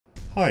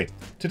Hi,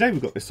 today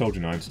we've got this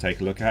soldering iron to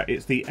take a look at.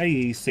 It's the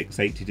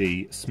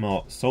AD680D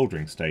Smart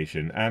Soldering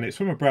Station, and it's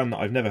from a brand that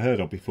I've never heard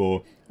of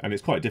before, and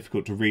it's quite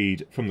difficult to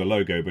read from the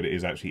logo, but it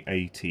is actually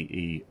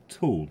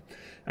ATETOOL.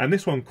 And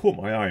this one caught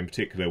my eye in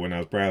particular when I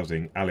was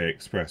browsing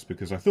AliExpress,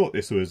 because I thought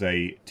this was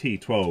a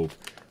T12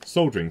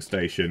 soldering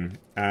station,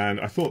 and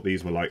I thought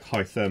these were like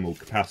high thermal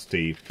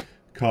capacity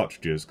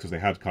cartridges because they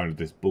had kind of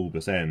this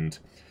bulbous end.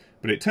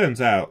 But it turns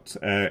out,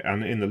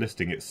 and in the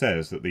listing it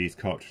says, that these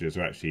cartridges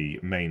are actually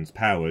mains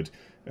powered,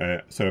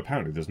 so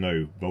apparently there's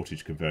no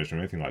voltage conversion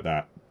or anything like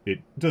that. It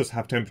does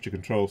have temperature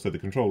control, so the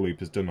control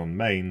loop is done on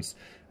mains,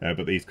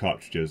 but these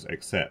cartridges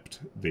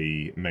accept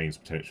the mains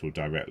potential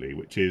directly,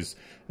 which is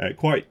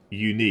quite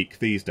unique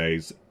these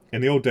days. In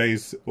the old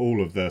days,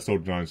 all of the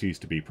soldering irons used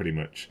to be pretty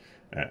much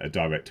a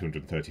direct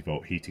 230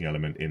 volt heating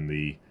element in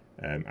the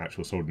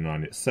actual soldering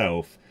iron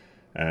itself.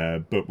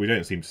 But we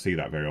don't seem to see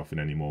that very often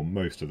anymore.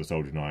 Most of the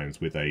soldering irons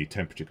with a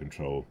temperature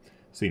control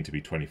seem to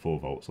be 24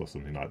 volts or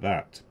something like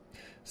that.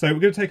 So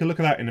we're going to take a look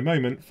at that in a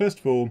moment. First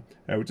of all,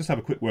 we'll just have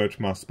a quick word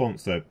from our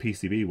sponsor,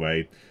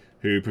 PCBWay,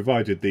 who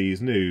provided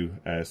these new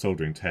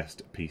Soldering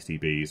Test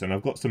PCBs. And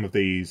I've got some of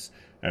these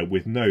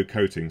with no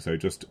coating, so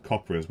just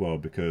copper as well,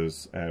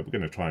 because we're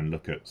going to try and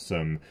look at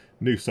some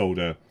new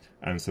solder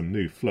and some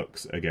new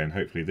flux again,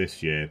 hopefully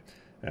this year,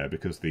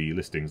 because the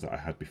listings that I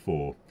had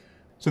before.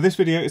 So this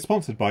video is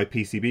sponsored by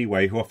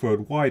PCBWay, who offer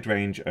a wide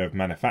range of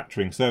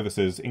manufacturing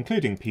services,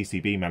 including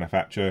PCB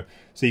manufacture,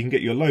 so you can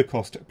get your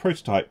low-cost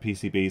prototype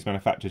PCBs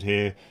manufactured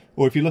here,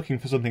 or if you're looking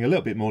for something a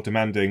little bit more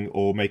demanding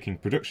or making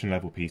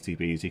production-level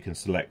PCBs, you can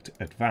select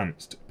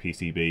Advanced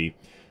PCB,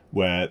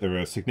 where there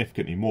are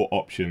significantly more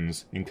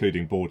options,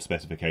 including board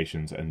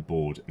specifications and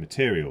board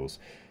materials.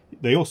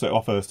 They also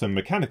offer some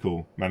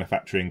mechanical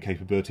manufacturing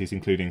capabilities,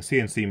 including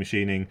CNC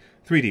machining,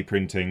 3D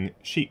printing,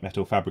 sheet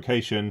metal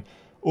fabrication,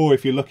 or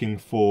if you're looking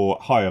for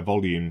higher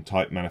volume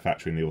type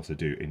manufacturing, they also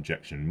do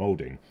injection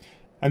moulding.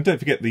 And don't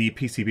forget the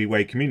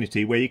PCBWay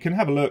community, where you can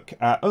have a look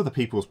at other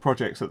people's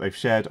projects that they've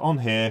shared on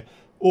here,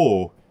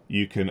 or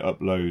you can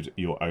upload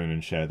your own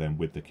and share them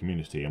with the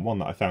community. And one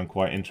that I found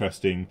quite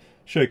interesting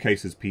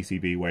showcases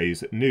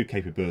PCBWay's new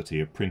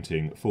capability of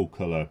printing full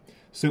colour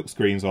silk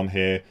screens on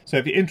here. So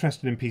if you're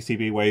interested in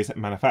PCBWay's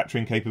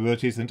manufacturing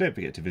capabilities, then don't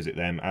forget to visit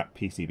them at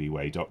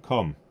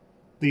PCBWay.com.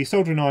 The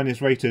soldering iron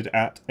is rated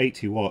at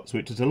 80 watts,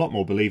 which is a lot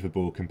more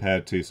believable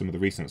compared to some of the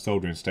recent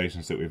soldering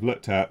stations that we've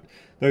looked at.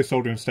 Those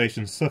soldering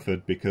stations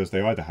suffered because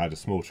they either had a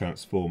small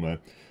transformer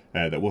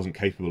that wasn't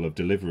capable of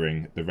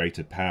delivering the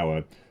rated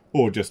power,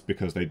 or just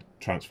because the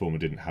transformer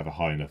didn't have a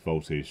high enough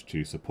voltage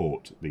to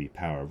support the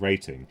power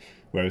rating.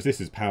 Whereas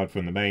this is powered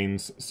from the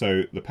mains,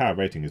 so the power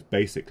rating is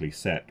basically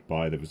set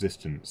by the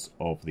resistance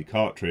of the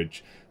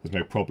cartridge. There's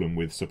no problem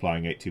with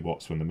supplying 80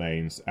 watts from the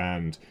mains,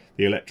 and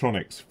the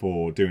electronics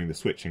for doing the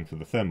switching for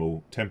the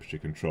thermal temperature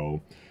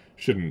control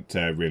shouldn't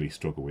really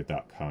struggle with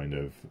that kind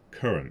of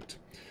current.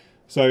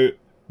 So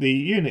the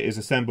unit is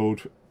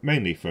assembled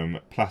mainly from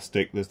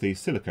plastic. There's these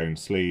silicone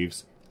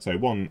sleeves, so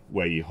one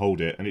where you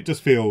hold it, and it does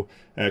feel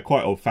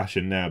quite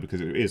old-fashioned now because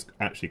it is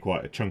actually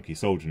quite a chunky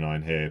soldering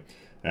iron here,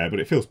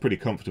 but it feels pretty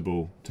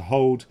comfortable to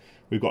hold.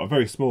 We've got a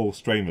very small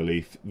strain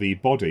relief. The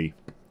body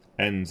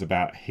ends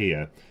about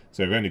here,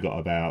 so we've only got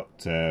about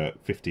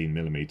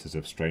 15mm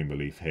of strain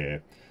relief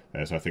here,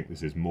 so I think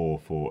this is more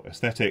for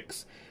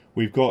aesthetics.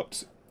 We've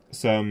got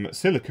some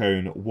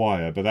silicone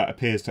wire, but that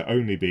appears to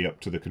only be up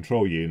to the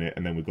control unit,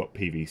 and then we've got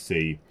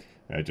PVC,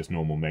 just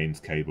normal mains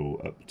cable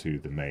up to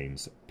the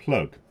mains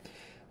plug.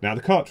 Now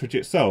the cartridge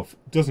itself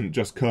doesn't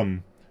just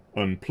come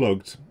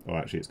unplugged, or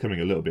actually it's coming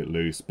a little bit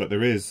loose, but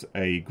there is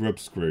a grub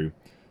screw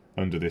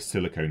under this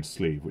silicone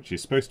sleeve which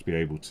is supposed to be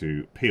able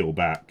to peel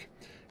back.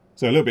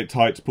 So a little bit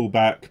tight to pull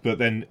back, but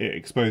then it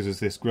exposes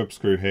this grub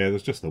screw here.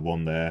 There's just the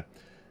one there,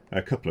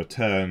 a couple of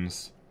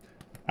turns,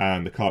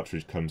 and the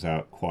cartridge comes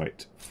out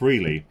quite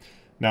freely.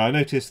 Now I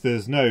noticed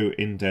there's no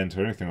indent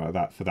or anything like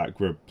that for that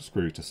grub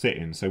screw to sit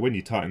in, so when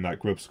you tighten that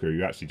grub screw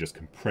you're actually just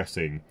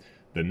compressing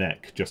the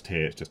neck. Just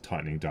here it's just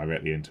tightening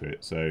directly into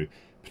it, so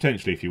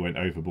potentially if you went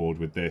overboard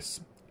with this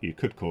you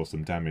could cause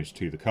some damage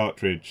to the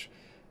cartridge,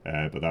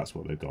 but that's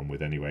what they've gone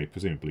with anyway,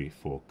 presumably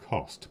for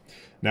cost.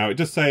 Now it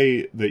does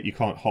say that you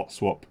can't hot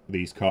swap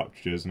these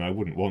cartridges, and I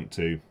wouldn't want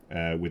to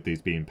with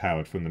these being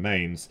powered from the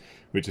mains,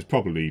 which is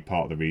probably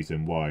part of the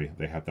reason why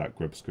they have that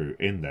grub screw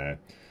in there.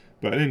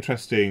 But an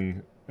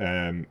interesting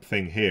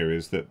thing here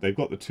is that they've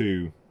got the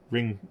two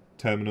ring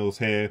terminals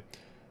here,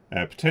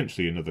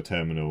 potentially another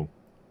terminal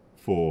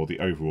for the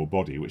overall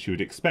body, which you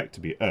would expect to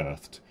be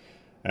earthed,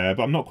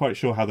 but I'm not quite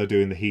sure how they're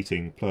doing the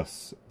heating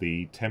plus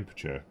the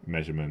temperature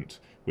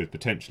measurement with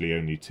potentially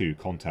only two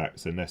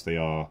contacts, unless they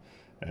are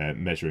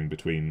measuring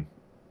between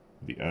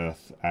the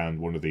earth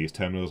and one of these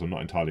terminals. I'm not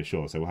entirely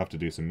sure, so we'll have to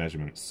do some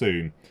measurements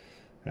soon,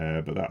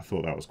 but I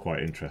thought that was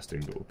quite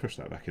interesting, but we'll push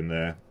that back in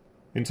there.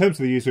 In terms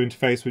of the user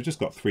interface, we've just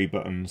got 3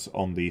 buttons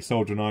on the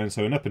soldering iron,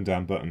 so an up and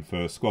down button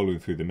for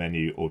scrolling through the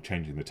menu or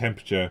changing the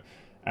temperature,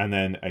 and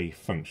then a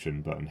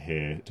function button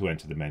here to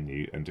enter the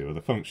menu and do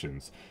other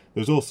functions.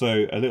 There's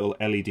also a little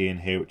LED in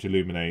here which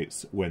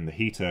illuminates when the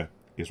heater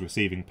is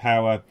receiving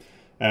power,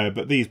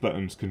 but these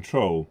buttons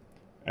control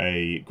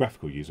a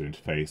graphical user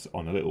interface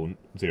on a little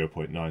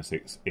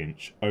 0.96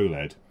 inch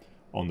OLED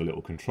on the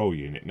little control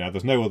unit. Now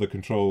there's no other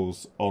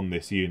controls on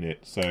this unit,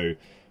 so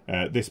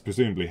this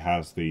presumably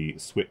has the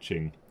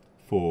switching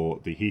for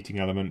the heating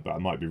element, but I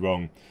might be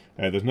wrong.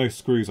 There's no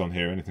screws on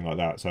here or anything like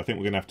that, so I think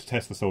we're going to have to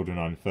test the soldering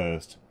iron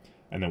first,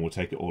 and then we'll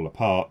take it all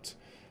apart.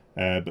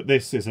 But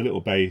this is a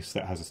little base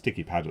that has a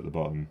sticky pad at the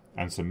bottom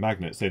and some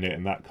magnets in it,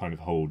 and that kind of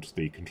holds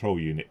the control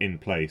unit in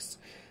place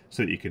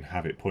so that you can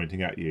have it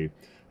pointing at you.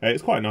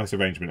 It's quite a nice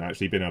arrangement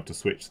actually, being able to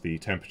switch the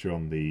temperature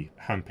on the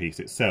handpiece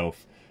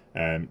itself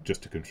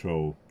just to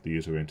control the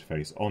user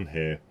interface on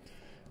here.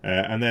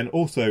 And then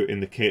also in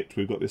the kit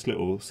we've got this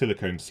little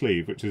silicone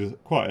sleeve, which is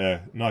quite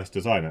a nice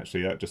design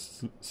actually. That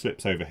just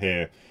slips over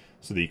here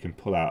so that you can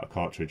pull out a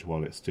cartridge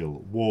while it's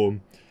still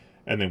warm.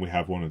 And then we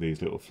have one of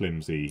these little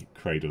flimsy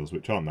cradles,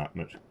 which aren't that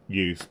much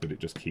use, but it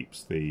just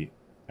keeps the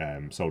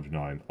soldering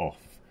iron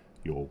off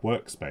your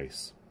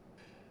workspace.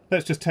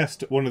 Let's just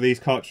test one of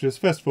these cartridges.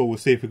 First of all, we'll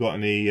see if we've got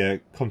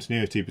any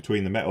continuity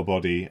between the metal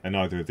body and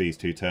either of these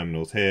two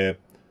terminals here.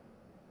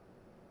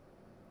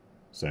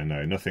 So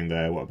no, nothing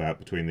there. What about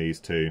between these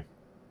two?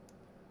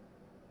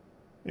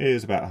 It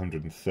is about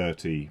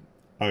 130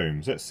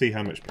 ohms. Let's see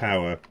how much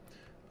power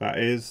that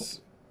is.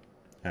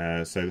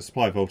 So the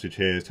supply voltage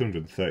here is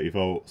 230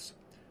 volts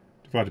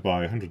divided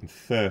by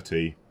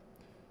 130,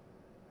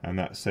 and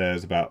that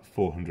says about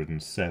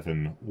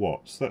 407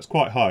 watts. That's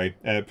quite high.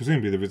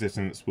 Presumably the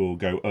resistance will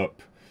go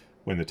up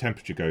when the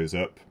temperature goes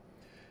up.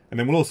 And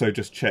then we'll also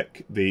just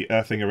check the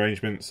earthing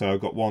arrangement. So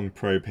I've got one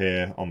probe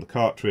here on the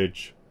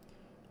cartridge,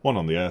 one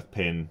on the earth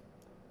pin,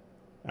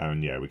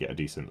 and yeah, we get a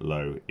decent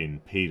low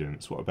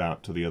impedance. What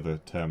about to the other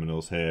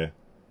terminals here?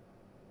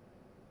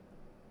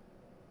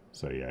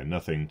 So yeah,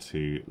 nothing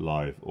too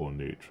live or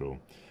neutral.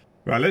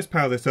 Right, let's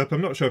power this up.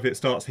 I'm not sure if it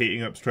starts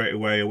heating up straight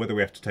away or whether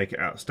we have to take it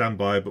out of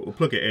standby, but we'll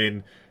plug it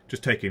in,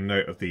 just taking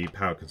note of the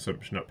power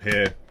consumption up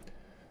here.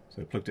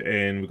 So plugged it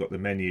in, we've got the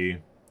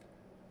menu,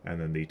 and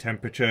then the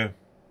temperature.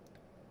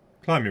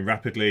 Climbing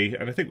rapidly,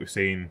 and I think we've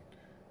seen,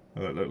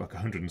 well, it looked like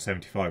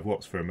 175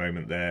 watts for a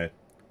moment there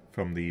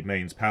from the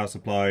mains power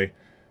supply,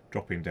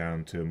 dropping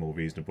down to a more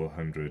reasonable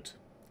 100,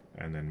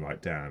 and then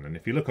right down. And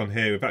if you look on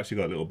here, we've actually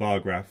got a little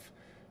bar graph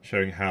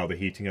showing how the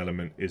heating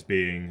element is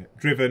being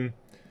driven,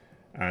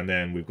 and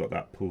then we've got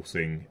that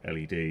pulsing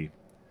LED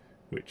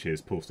which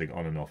is pulsing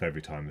on and off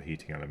every time the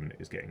heating element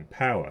is getting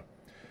power.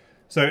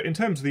 So in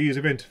terms of the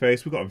user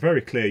interface, we've got a very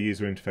clear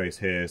user interface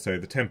here. So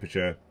the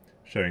temperature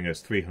showing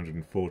us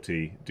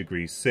 340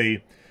 degrees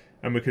C,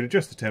 and we can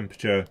adjust the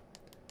temperature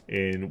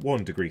in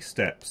 1 degree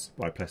steps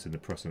by pressing the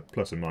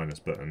plus and minus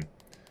button,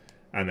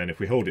 and then if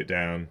we hold it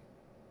down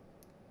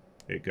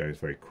it goes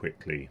very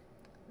quickly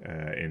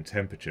in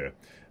temperature.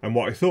 And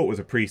what I thought was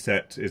a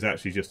preset is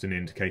actually just an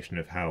indication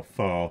of how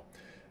far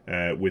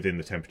within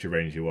the temperature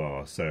range you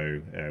are.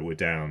 So we're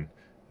down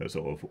at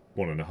sort of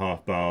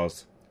 1.5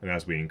 bars, and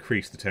as we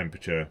increase the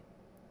temperature,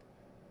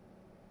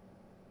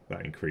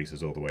 that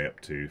increases all the way up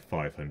to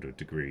 500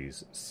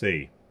 degrees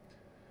C.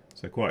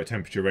 So quite a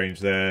temperature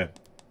range there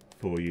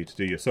for you to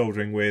do your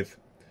soldering with.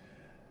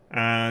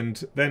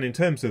 And then in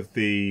terms of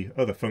the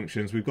other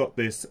functions, we've got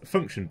this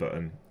function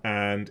button,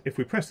 and if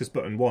we press this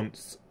button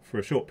once for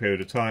a short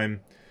period of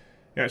time,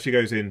 it actually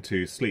goes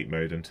into sleep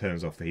mode and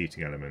turns off the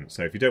heating element.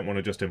 So if you don't want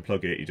to just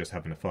unplug it, you're just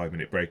having a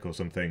 5-minute break or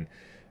something,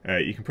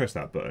 you can press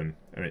that button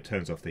and it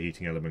turns off the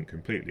heating element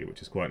completely,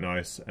 which is quite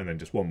nice. And then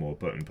just one more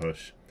button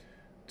push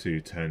to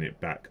turn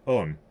it back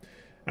on.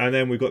 And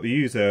then we've got the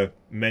user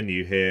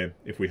menu here.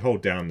 If we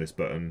hold down this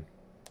button,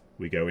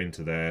 we go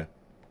into there.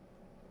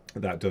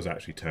 That does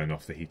actually turn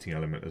off the heating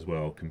element as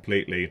well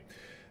completely.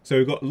 So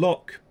we've got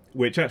lock,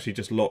 which actually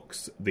just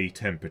locks the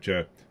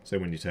temperature. So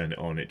when you turn it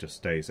on, it just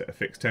stays at a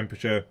fixed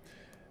temperature.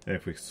 And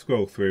if we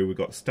scroll through, we've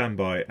got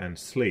standby and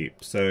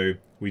sleep. So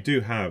we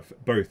do have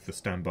both the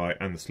standby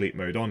and the sleep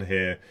mode on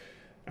here.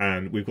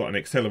 And we've got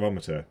an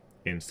accelerometer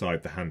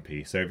inside the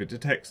handpiece. So if it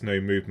detects no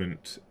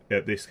movement,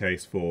 at this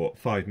case for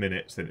 5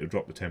 minutes, then it'll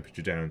drop the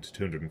temperature down to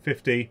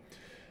 250.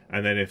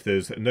 And then if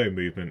there's no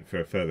movement for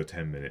a further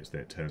 10 minutes,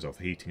 then it turns off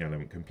the heating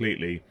element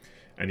completely.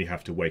 And you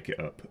have to wake it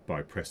up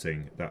by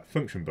pressing that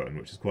function button,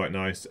 which is quite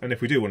nice. And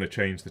if we do want to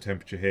change the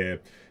temperature here,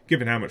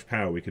 given how much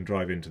power we can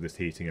drive into this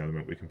heating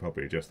element, we can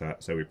probably adjust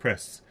that. So we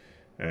press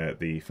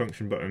the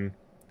function button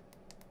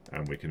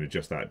and we can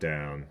adjust that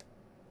down.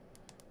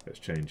 Let's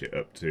change it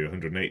up to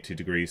 180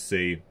 degrees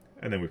C,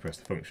 and then we press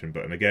the function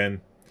button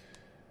again,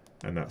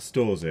 and that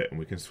stores it, and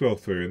we can scroll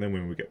through, and then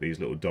when we get these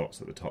little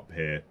dots at the top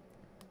here,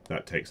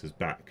 that takes us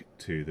back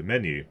to the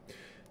menu.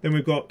 Then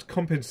we've got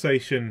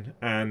compensation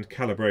and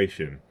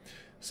calibration.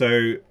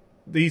 So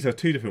these are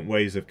two different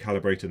ways of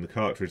calibrating the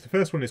cartridge. The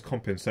first one is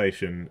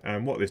compensation,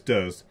 and what this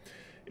does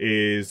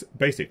is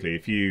basically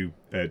if you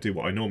do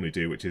what I normally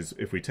do, which is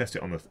if we test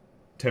it on the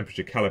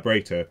temperature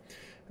calibrator,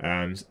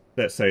 and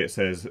let's say it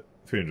says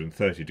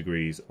 330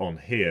 degrees on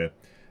here,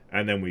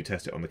 and then we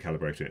test it on the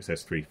calibrator and it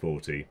says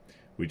 340.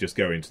 we just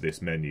go into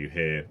this menu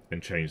here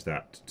and change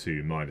that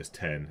to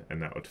 -10,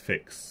 and that would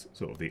fix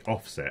sort of the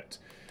offset.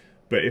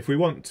 But if we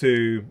want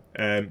to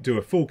do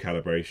a full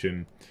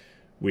calibration,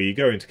 we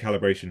go into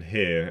calibration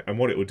here, and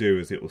what it will do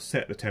is it will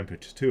set the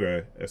temperature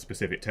to a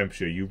specific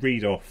temperature. You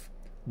read off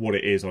what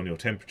it is on your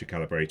temperature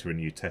calibrator and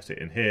you test it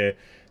in here.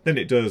 Then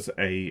it does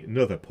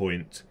another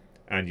point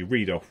and you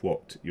read off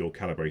what your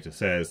calibrator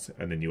says,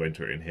 and then you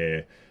enter it in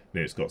here.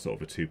 Then it's got sort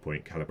of a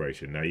 2-point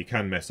calibration. Now you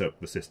can mess up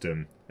the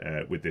system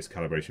with this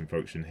calibration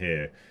function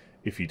here.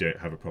 If you don't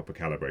have a proper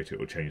calibrator, it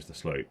will change the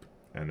slope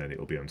and then it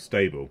will be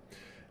unstable.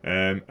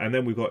 And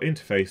then we've got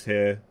interface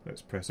here.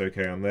 Let's press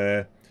OK on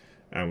there.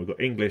 And we've got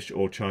English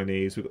or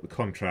Chinese. We've got the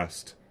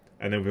contrast.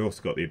 And then we've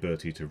also got the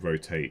ability to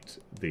rotate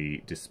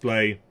the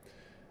display.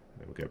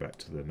 And we'll go back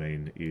to the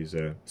main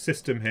user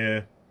system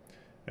here.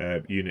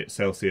 Unit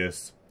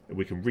Celsius.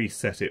 We can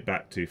reset it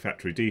back to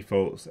factory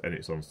defaults, and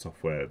it's on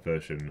software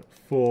version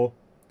 4.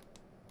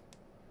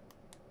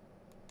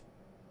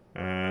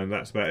 And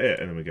that's about it.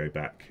 And then we go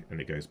back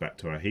and it goes back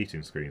to our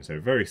heating screen.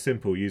 So very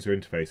simple user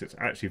interface. It's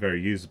actually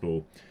very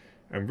usable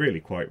and really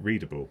quite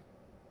readable.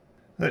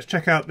 Let's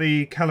check out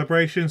the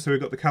calibration. So we've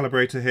got the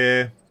calibrator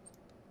here,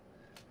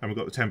 and we've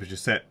got the temperature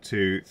set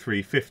to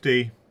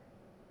 350.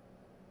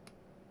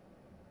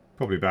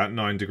 Probably about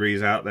 9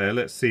 degrees out there.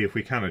 Let's see if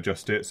we can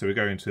adjust it. So we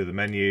go into the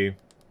menu,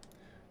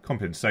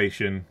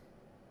 compensation,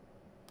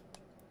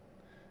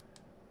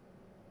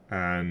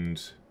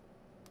 and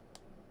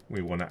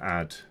we want to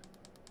add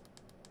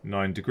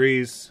 9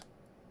 degrees.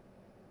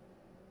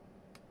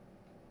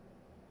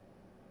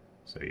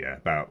 So yeah,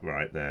 about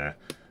right there.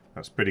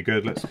 That's pretty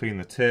good. Let's clean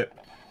the tip.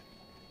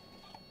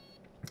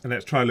 And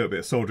let's try a little bit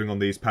of soldering on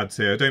these pads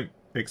here. I don't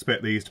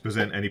expect these to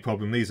present any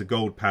problem. These are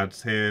gold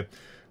pads here.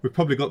 We've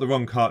probably got the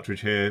wrong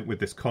cartridge here with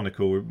this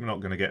conical. We're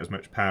not going to get as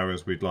much power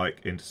as we'd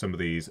like into some of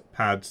these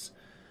pads,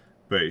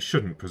 but it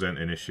shouldn't present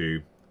an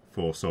issue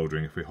for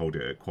soldering if we hold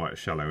it at quite a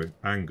shallow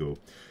angle.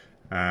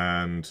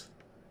 And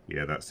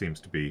yeah, that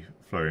seems to be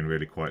flowing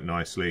really quite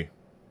nicely.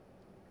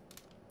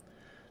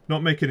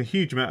 Not making a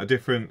huge amount of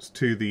difference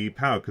to the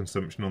power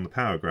consumption on the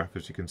power graph,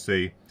 as you can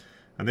see.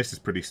 And this is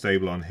pretty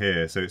stable on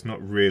here, so it's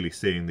not really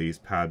seeing these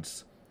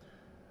pads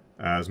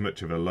as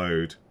much of a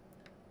load,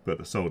 but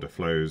the solder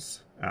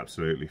flows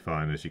absolutely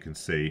fine, as you can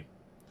see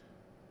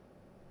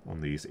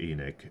on these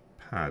ENIG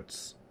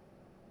pads.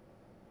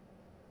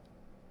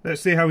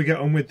 Let's see how we get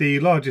on with the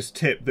largest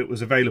tip that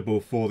was available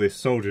for this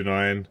soldering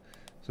iron.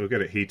 So we'll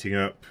get it heating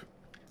up.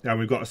 And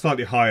we've got a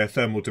slightly higher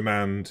thermal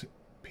demand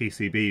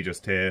PCB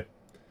just here.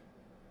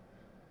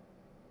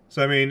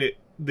 So I mean,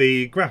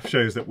 the graph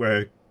shows that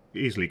we're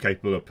easily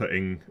capable of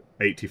putting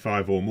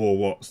 85 or more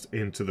watts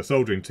into the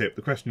soldering tip.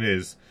 The question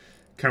is,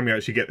 can we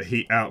actually get the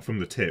heat out from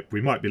the tip?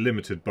 We might be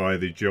limited by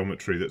the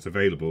geometry that's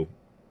available.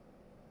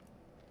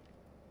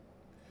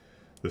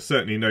 There's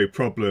certainly no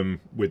problem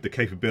with the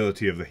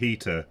capability of the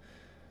heater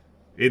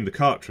in the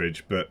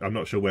cartridge, but I'm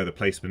not sure where the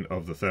placement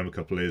of the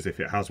thermocouple is, if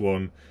it has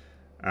one,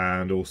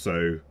 and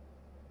also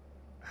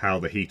how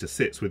the heater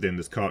sits within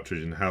this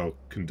cartridge and how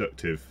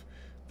conductive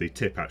the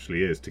tip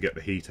actually is to get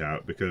the heat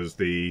out, because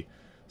the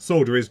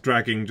solder is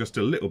dragging just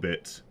a little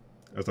bit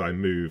as I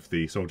move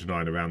the soldering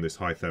iron around this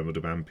high thermal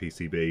demand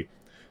PCB.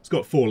 It's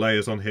got 4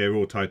 layers on here,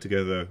 all tied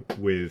together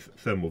with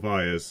thermal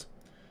wires.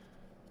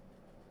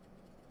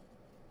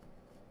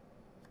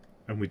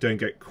 And we don't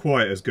get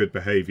quite as good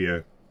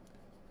behaviour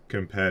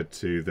compared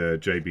to the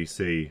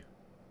JBC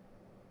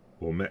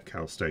or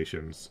Metcal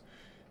stations.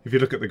 If you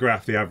look at the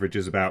graph, the average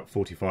is about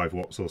 45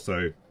 watts or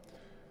so.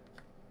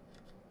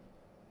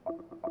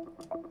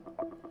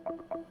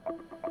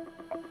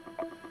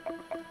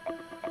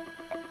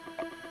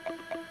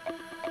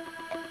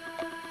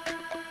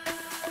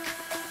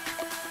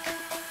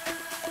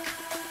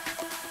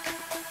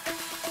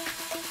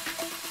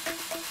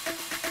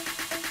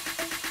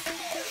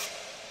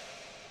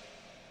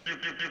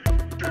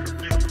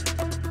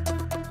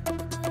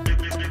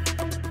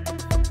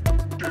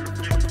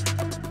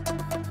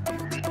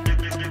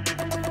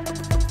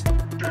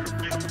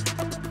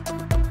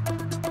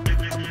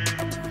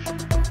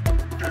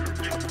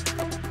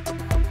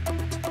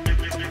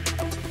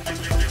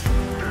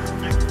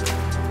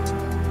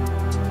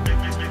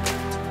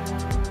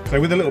 So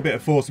with a little bit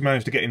of force we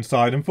managed to get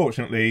inside.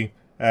 Unfortunately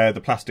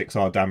the plastics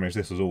are damaged.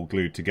 This was all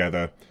glued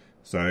together,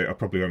 so I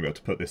probably won't be able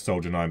to put this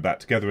soldering iron back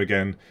together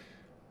again.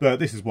 But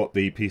this is what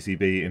the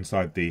PCB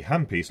inside the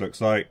handpiece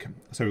looks like.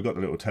 So we've got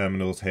the little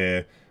terminals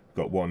here, we've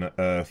got one at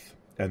earth,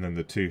 and then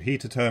the 2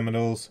 heater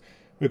terminals.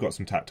 We've got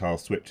some tactile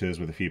switches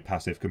with a few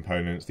passive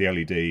components, the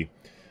LED,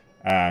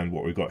 and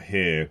what we've got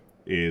here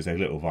is a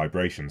little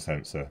vibration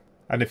sensor.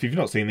 And if you've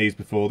not seen these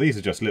before, these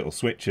are just little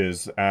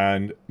switches,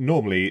 and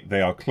normally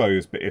they are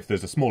closed, but if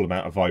there's a small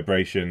amount of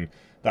vibration,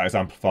 that is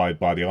amplified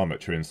by the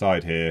armature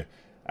inside here,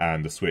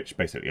 and the switch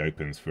basically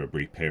opens for a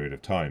brief period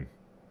of time.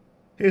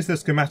 Here's the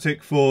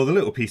schematic for the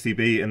little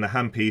PCB and the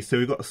handpiece. So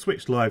we've got a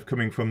switch live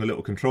coming from the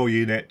little control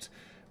unit,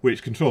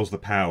 which controls the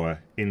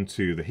power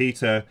into the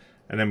heater,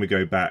 and then we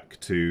go back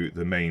to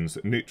the mains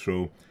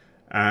neutral,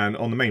 And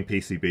on the main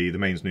PCB, the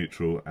mains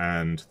neutral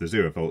and the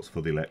 0 volts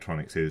for the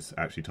electronics is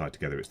actually tied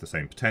together. It's the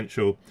same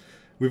potential.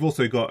 We've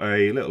also got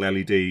a little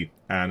LED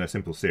and a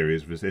simple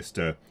series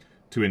resistor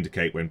to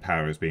indicate when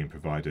power is being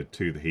provided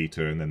to the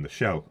heater, and then the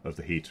shell of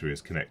the heater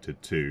is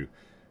connected to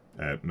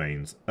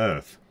mains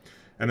earth.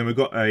 And then we've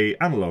got a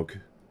analog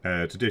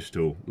to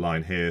digital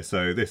line here,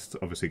 so this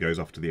obviously goes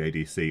off to the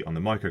ADC on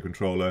the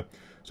microcontroller.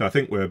 So I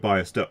think we're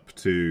biased up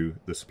to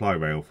the supply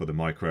rail for the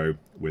micro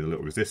with a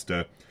little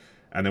resistor,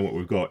 and then what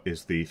we've got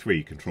is the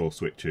 3 control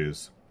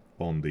switches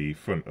on the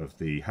front of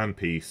the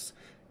handpiece,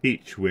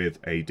 each with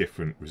a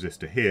different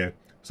resistor here,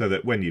 so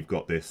that when you've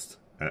got this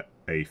at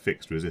a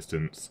fixed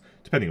resistance,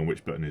 depending on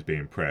which button is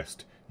being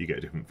pressed, you get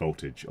a different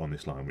voltage on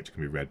this line which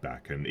can be read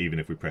back. And even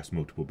if we press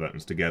multiple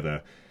buttons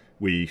together,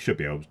 we should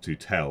be able to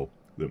tell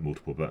that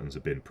multiple buttons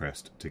have been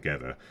pressed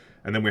together.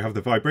 And then we have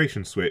the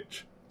vibration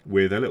switch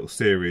with a little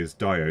series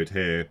diode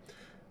here,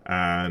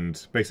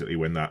 and basically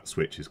when that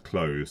switch is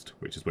closed,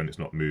 which is when it's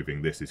not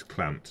moving, this is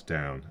clamped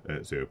down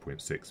at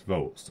 0.6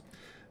 volts.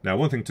 Now,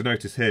 one thing to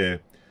notice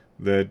here,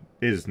 there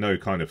is no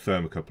kind of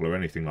thermocouple or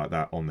anything like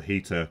that on the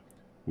heater.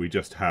 We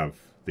just have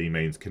the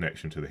mains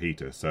connection to the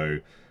heater, so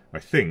I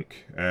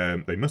think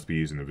they must be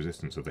using the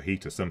resistance of the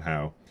heater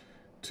somehow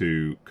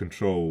to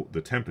control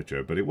the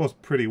temperature, but it was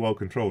pretty well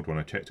controlled when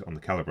I checked it on the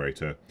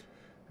calibrator.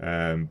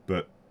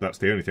 But that's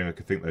the only thing I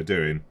could think they're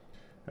doing.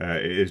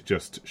 It is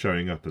just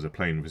showing up as a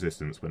plain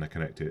resistance when I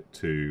connect it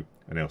to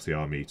an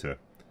LCR meter.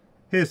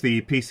 Here's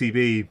the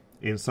PCB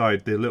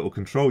inside the little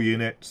control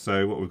unit.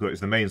 So what we've got is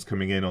the mains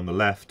coming in on the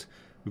left.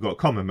 We've got a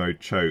common mode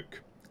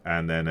choke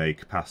and then a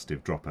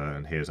capacitive dropper,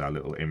 and here's our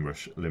little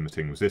inrush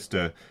limiting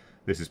resistor.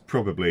 This is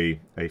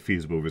probably a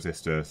fusible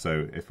resistor,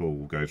 so if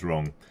all goes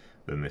wrong,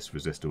 then this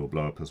resistor will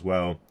blow up as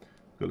well.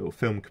 Got a little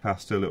film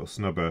capacitor, little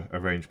snubber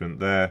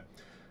arrangement there.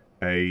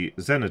 A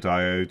Zener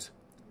diode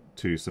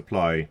to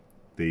supply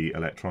the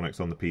electronics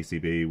on the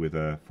PCB with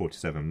a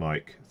 47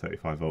 mic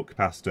 35 volt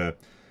capacitor,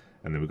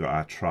 and then we've got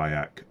our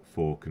triac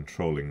for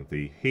controlling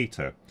the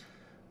heater.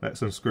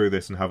 Let's unscrew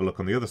this and have a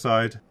look on the other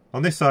side.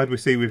 On this side we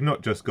see we've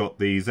not just got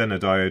the Zener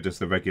diode as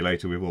the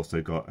regulator, we've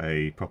also got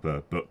a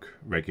proper buck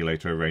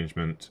regulator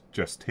arrangement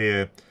just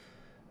here,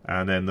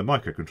 and then the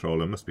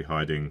microcontroller must be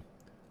hiding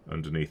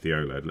underneath the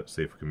OLED. Let's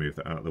see if we can move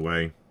that out of the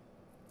way.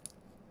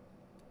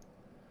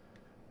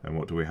 And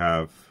what do we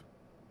have?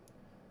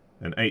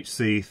 An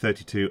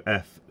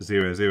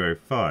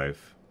HC32F005.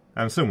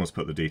 And someone's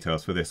put the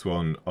details for this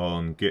one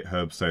on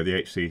GitHub. So the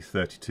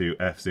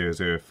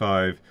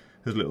HC32F005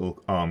 has a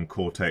little ARM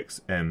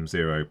Cortex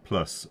M0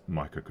 Plus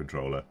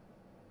microcontroller.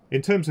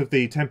 In terms of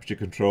the temperature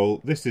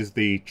control, this is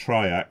the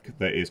triac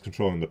that is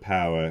controlling the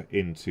power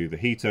into the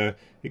heater.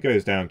 It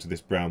goes down to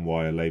this brown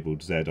wire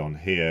labelled Z on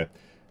here,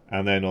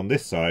 and then on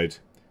this side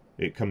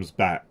it comes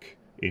back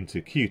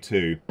into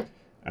Q2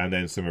 and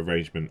then some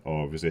arrangement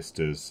of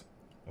resistors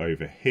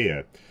over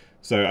here.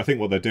 So I think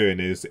what they're doing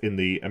is, in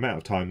the amount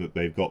of time that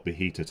they've got the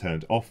heater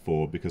turned off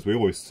for, because we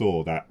always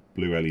saw that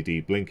blue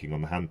LED blinking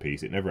on the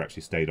handpiece, it never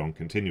actually stayed on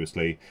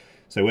continuously.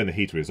 So when the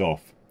heater is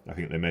off, I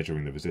think they're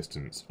measuring the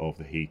resistance of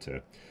the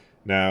heater.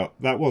 Now,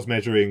 that was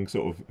measuring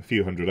sort of a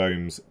few hundred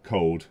ohms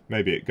cold.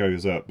 Maybe it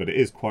goes up, but it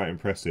is quite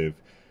impressive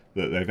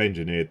that they've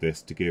engineered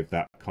this to give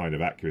that kind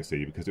of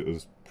accuracy, because it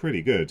was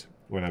pretty good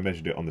when I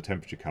measured it on the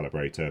temperature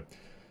calibrator.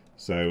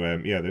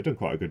 So yeah, they've done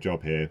quite a good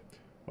job here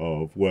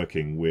of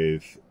working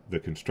with the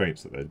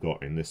constraints that they've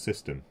got in this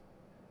system.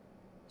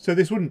 So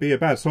this wouldn't be a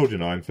bad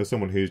soldering iron for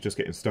someone who's just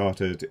getting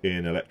started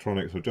in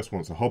electronics or just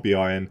wants a hobby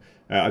iron.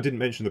 I didn't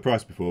mention the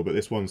price before, but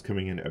this one's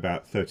coming in at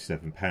about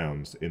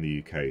 £37 in the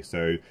UK.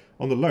 So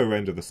on the lower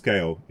end of the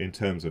scale in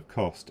terms of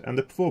cost, and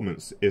the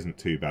performance isn't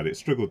too bad. It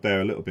struggled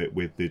there a little bit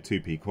with the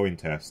 2p coin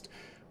test,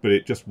 but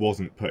it just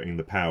wasn't putting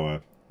the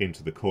power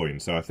into the coin.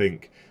 So I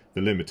think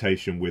the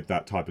limitation with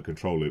that type of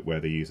control loop where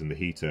they're using the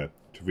heater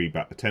to read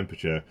back the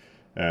temperature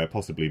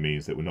possibly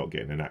means that we're not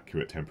getting an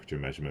accurate temperature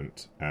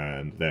measurement,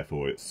 and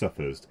therefore it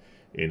suffers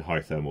in high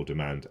thermal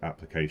demand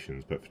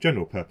applications. But for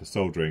general purpose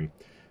soldering,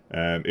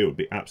 it would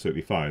be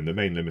absolutely fine. The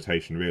main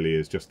limitation really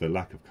is just the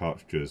lack of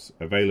cartridges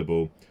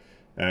available.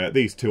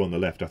 These two on the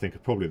left I think are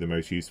probably the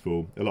most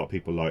useful. A lot of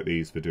people like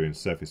these for doing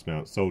surface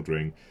mount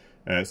soldering.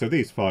 So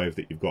these 5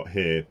 that you've got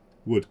here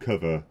would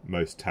cover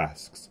most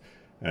tasks,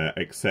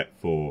 except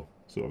for,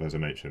 sort of as I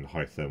mentioned,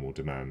 high thermal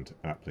demand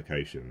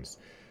applications.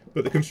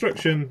 But the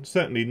construction,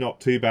 certainly not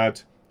too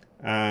bad,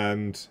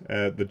 and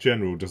the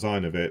general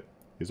design of it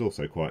is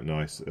also quite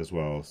nice as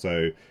well.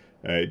 So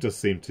it does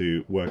seem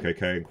to work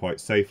okay and quite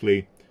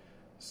safely.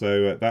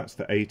 So that's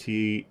the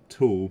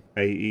ATETOOL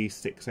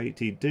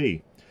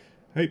AE680D.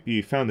 Hope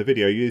you found the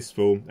video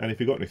useful, and if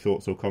you've got any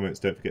thoughts or comments,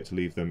 don't forget to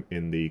leave them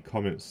in the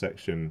comments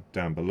section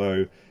down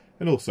below.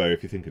 And also,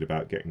 if you're thinking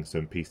about getting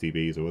some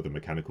PCBs or other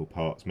mechanical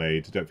parts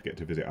made, don't forget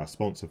to visit our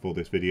sponsor for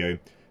this video,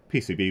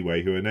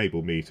 PCBWay, who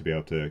enabled me to be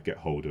able to get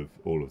hold of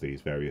all of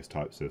these various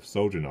types of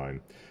soldering iron.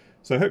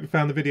 So I hope you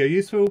found the video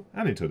useful,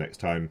 and until next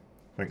time,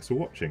 thanks for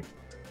watching.